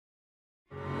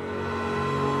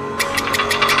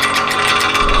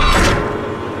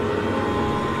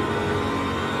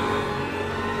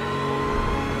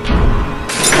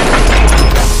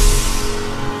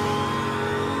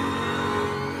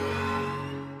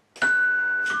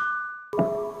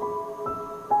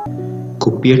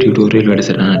Kuppiya tutorial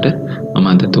වැඩසටහනට මම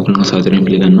අද ඔයගොල්ලෝ සාදරයෙන්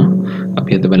පිළිගන්නවා.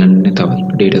 අපි අද බලන්නේ තව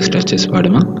data structures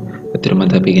පාඩමක්. අතරම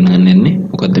අපි ඉගෙන ගන්න යන්නේ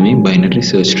මොකද්ද මේ binary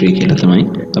search tree කියලා තමයි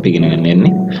අපි ඉගෙන ගන්න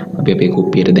යන්නේ. අපි අපේ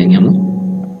Kuppiyaට දැන් යමු.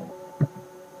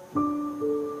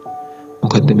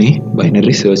 මොකද්ද මේ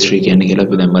binary search tree කියන්නේ කියලා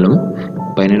අපි දැන් බලමු.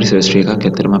 binary search tree එකක්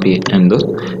ඇත්තටම අපි ඇන්දොත්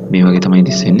මේ වගේ තමයි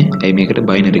දිස්සෙන්නේ. ඇයි මේකට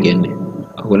binary කියන්නේ?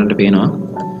 ඔයගොල්ලන්ට පේනවා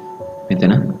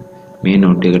මෙතන මේ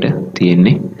node එකට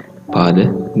තියෙන්නේ පාද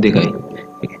දෙකයි.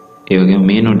 ඒ වගේම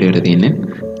මේ node එකට තියෙන්නේ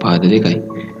පාද දෙකයි.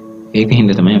 ඒකින්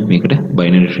හින්දා තමයි අපි මේකට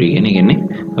binary tree කියන්නේ. කියන්නේ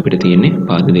අපිට තියෙන්නේ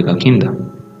පාද දෙකක් හින්දා.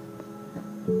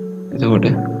 එතකොට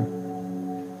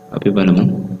අපි බලමු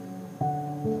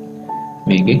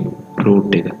මේකේ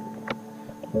root එක.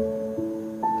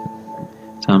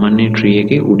 සාමාන්‍ය tree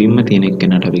එකේ උඩින්ම තියෙන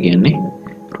එකනට අපි කියන්නේ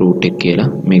root එක කියලා.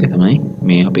 මේක තමයි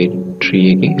මේ අපේ tree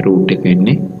එකේ root එක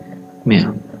වෙන්නේ මෙයා.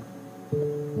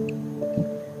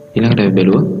 ඊළඟට අපි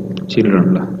බලුවා children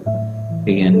ලා.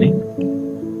 ඒ කියන්නේ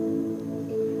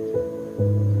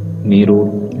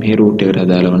මේ root එකට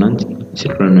අදාළව නම්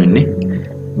children වෙන්නේ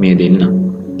මේ දෙන්න.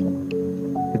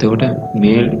 එතකොට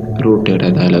මේ root එකට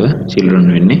අදාළව children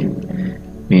වෙන්නේ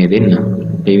මේ දෙන්න.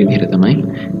 ඒ විදිහට තමයි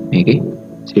මේකේ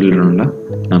children ලා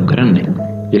නම් කරන්නේ.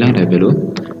 ඊළඟට අපි බලුවා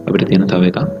අපිට තියෙන තව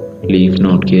එකක් leaf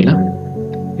node කියලා.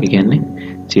 ඒ කියන්නේ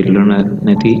children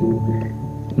නැති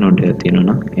node එකක් තියෙනවා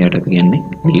නම් එයාට අපි කියන්නේ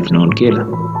leaf node කියලා.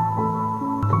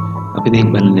 අපි දැන්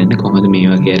බලන්නේ කොහොමද මේ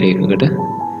වගේ array එකකට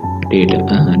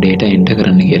data enter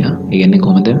කරන්න කියලා. ඒ කියන්නේ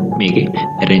කොහොමද මේකේ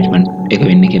arrangement එක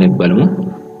වෙන්නේ කියලා අපි බලමු.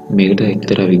 මේකට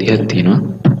එක්තරා විදිහක් තියෙනවා.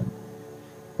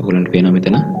 ඔයගොල්ලන්ට පේනවා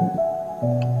මෙතන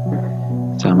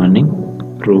සාමාන්‍යයෙන්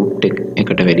root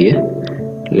එකට වැඩිය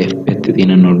left පැත්තේ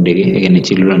තියෙන node එකේ ඒ කියන්නේ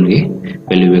children ගේ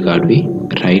value එක අඩුයි.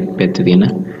 right පැත්තේ තියෙන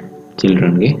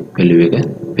children ගේ value එක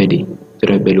වැඩි.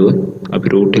 ඒතර බැලුවොත් අපි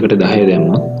root එකට 10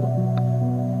 දැම්මොත්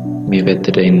මේ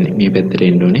පැත්තට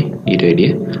එන්න ඕනේ ඊට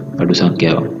වැඩිය අඩු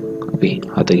සංඛ්‍යාවක්. අපි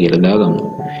 7 කියලා දාගමු.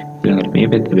 ඊළඟට මේ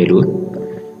පැත්ත බැලුවොත්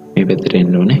මේ පැත්තට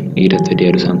එන්න ඕනේ ඊටත් වැඩිය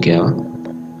අඩු සංඛ්‍යාවක්.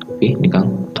 අපි නිකන්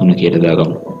 3 කියලා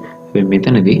දාගමු. හැබැයි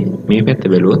මෙතනදී මේ පැත්ත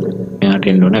බැලුවොත් මෙයාට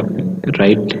එන්න ඕනේ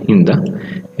right හින්දා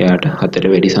එයාට 4ට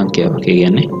වැඩි සංඛ්‍යාවක්. ඒ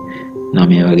කියන්නේ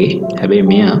 9 වගේ. හැබැයි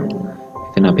මෙයා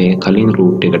එතන අපේ කලින්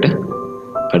root එකට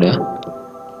වඩා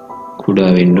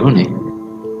කුඩා වෙන්න ඕනේ.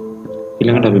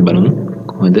 ඊළඟට අපි බලමු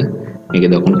කොහොමද මේක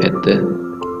දකුණු පැත්ත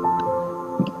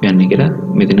යන්නේ කියලා.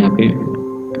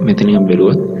 මෙතනින්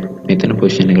බැලුවොත් මෙතන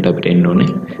පොසිෂන් එකට අපිට එන්න ඕනේ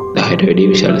 10ට වැඩි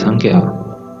විශාල සංඛ්‍යාවක්.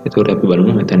 ඒකෝට අපි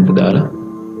බලමු මෙතනට දාලා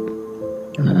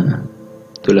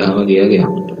 12 ගියා.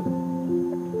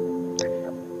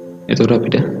 ඒතකොට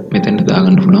අපිට මෙතනට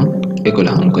දාගන්න පුළුවන්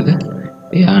 11. මොකද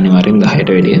එයා අනිවාර්යෙන් 10ට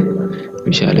වැඩිය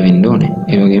විශාල වෙන්න ඕනේ.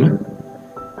 ඒ වගේම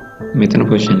මෙතන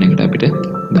පොසිෂන් එකට අපිට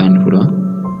දාන්න පුළුවන්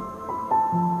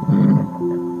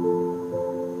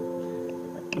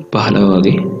 15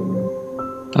 වගේ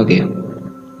අගයක්.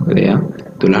 මොකද එයා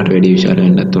 12ට වැඩි විශාල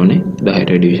වෙන්නත් ඕනේ 10ට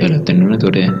වැඩි විශාලත් වෙන්න ඕනේ.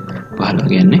 ඒතකොට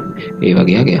 15 කියන්නේ ඒ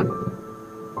වගේ අගයක්.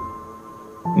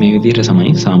 මේ විදිහට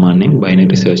තමයි සාමාන්‍යයෙන්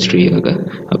binary search tree එකක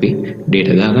අපි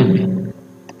data දාගන්නේ.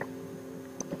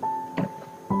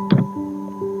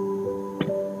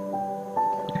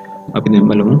 අපි දැන්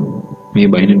බලමු මේ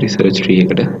binary search tree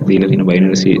එකට දීලා තියෙන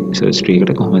binary search tree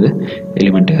එකට කොහොමද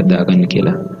element එකක් දාගන්නේ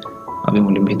කියලා. අපි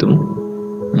මුලින්ම හිතමු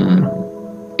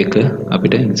එක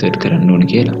අපිට insert කරන්න ඕනේ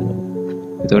කියලා.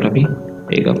 එතකොට අපි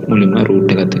ඒක මුලින්ම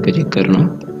root එකත් එක්ක check කරනවා.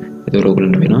 එතකොට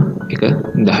ඔයගොල්ලන්ට වෙනවා එක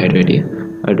 10ට වැඩිය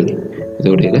අඩුයි.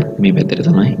 එතකොට ඒක මේ පැත්තට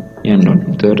තමයි යන්න ඕනේ.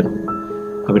 එතකොට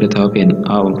අපිට තව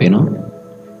පේනවා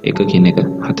එක කියන එක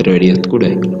 4ට වැඩියත්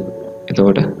කුඩායි.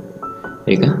 එතකොට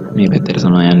ඒක මේ පැත්තට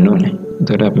තමයි යන්න ඕනේ.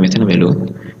 එතකොට අපි මෙතන බැලුවොත්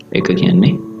එක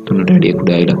කියන්නේ 3ට වැඩිය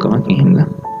කුඩා ඉලක්කමක්. ඒ හින්දා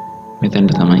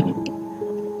මෙතනට තමයි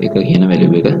එක කියන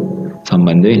value එක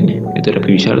සම්බන්ධ වෙන්නේ. එතකොට අපි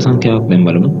විශාල සංඛ්‍යාවක් දැන්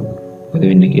බලමු මොකද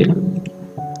වෙන්නේ කියලා.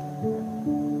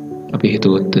 අපි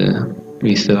හිතුවොත්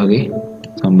 20 වගේ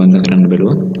සම්බන්ධ කරන්න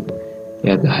බැලුවොත්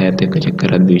එයා 10ත් එක්ක check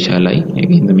කරද්දී විශාලයි.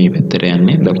 ඒකින්ද මේ පැත්තට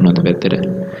යන්නේ දකුණු අත පැත්තට.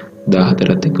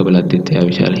 14ත් එක්ක බලද්දිත් එයා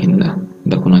විශාල හින්දා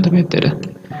දකුණු අත පැත්තට.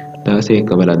 16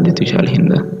 එක්ක බලද්දිත් විශාල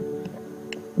හින්දා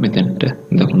මෙතනට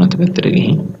දකුණු අත පැත්තට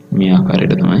ගිහින් මේ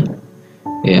ආකාරයට තමයි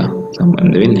එයා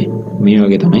සම්බන්ධ වෙන්නේ. මේ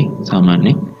වගේ තමයි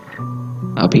සාමාන්‍යයෙන්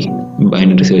අපි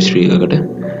binary search tree එකකට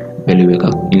value එකක්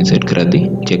insert කරද්දී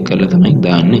check කරලා තමයි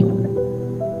දාන්නේ.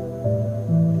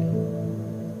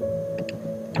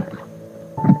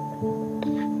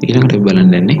 ඊළඟට අපි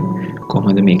බලන්න යන්නේ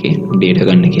කොහොමද මේකේ data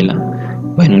ගන්න කියලා.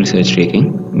 binary search tree එකෙන්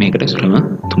මේකට ක්‍රම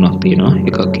තුනක් තියෙනවා.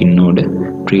 එකක් in order,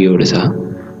 tree order සහ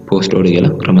post order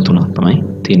කියලා ක්‍රම තුනක් තමයි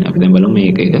තියෙන්නේ. අපි දැන් බලමු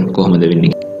මේක කොහොමද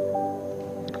වෙන්නේ.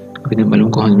 අපි දැන් බලමු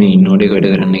කොහොමද මේ in order එක වැඩ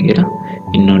කරන්නේ කියලා.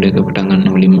 in order එක පටන්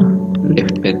ගන්න මුලින්ම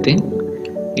left පැත්තෙන්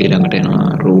ඊළඟට එනවා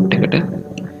root එකට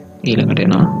ඊළඟට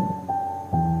එනවා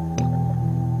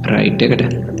right එකට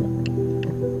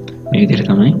මේ විදිහට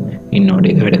තමයි inode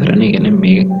එක වැඩ කරන්නේ. ඒ කියන්නේ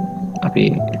මේ අපි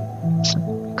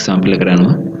example එක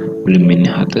කරනවා මුලින්ම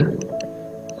ඉන්නේ 7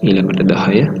 ඊළඟට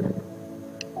 10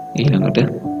 ඊළඟට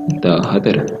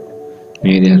 14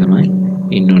 මේ විදිහට තමයි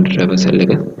inode traversal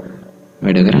එක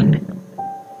වැඩ කරන්නේ.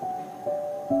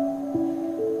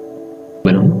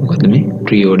 බලමු මොකද මේ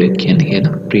period එක කියන්නේ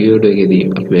කියලා. period එකේදී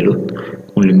අපි බැලුවොත්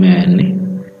මුලින්ම යන්නේ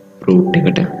root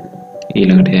එකට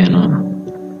ඊළඟට යනවා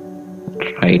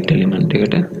right element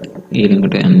එකට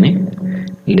ඊළඟට යන්නේ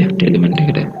left element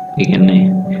එකට. ඒ කියන්නේ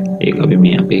ඒක අපි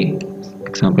මේ අපේ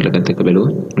example එකත් එක්ක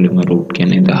බලුවොත් මුලින්ම root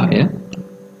කියන්නේ 10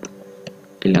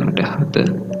 ඊළඟට 7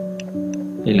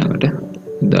 ඊළඟට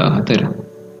 14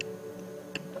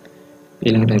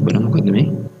 ඊළඟට අපි බලමු මොකද මේ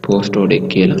post order එක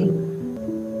කියලා.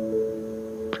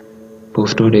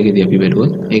 post order එකේදී අපි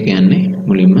බලුවොත් ඒ කියන්නේ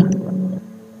මුලින්ම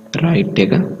right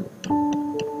එක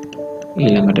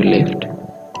ඊළඟට left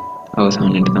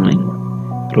අවසානයේ තමයි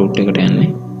root එකට යන්නේ.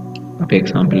 අපේ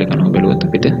example එක අනුව බලුවොත්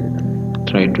අපිට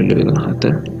right value එක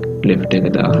 7 left එක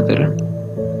 14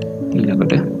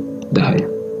 ඊළඟට 10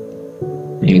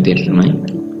 මේ විදිහට තමයි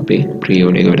අපේ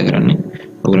period එක වැඩ කරන්නේ.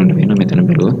 ඔයගොල්ලන්ට වෙන මෙතන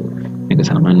බලුවොත් මේක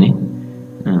සාමාන්‍ය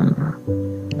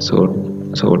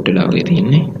sort වෙලා වගේ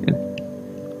තියෙන්නේ.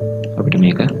 අපිට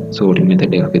මේක sorting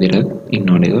method එකක් විදිහට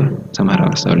inode එක සමහර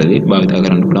අවස්ථාවලදී භාවිත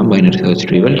කරන්න පුළුවන් binary search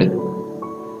tree වලට.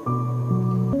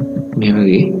 මේ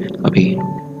වගේ අපි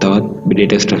තවත්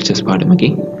data structures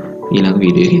පාඩමකින් ඊළඟ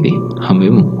වීඩියෝ එකේදී හමු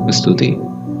වෙමු. ස්තුතියි.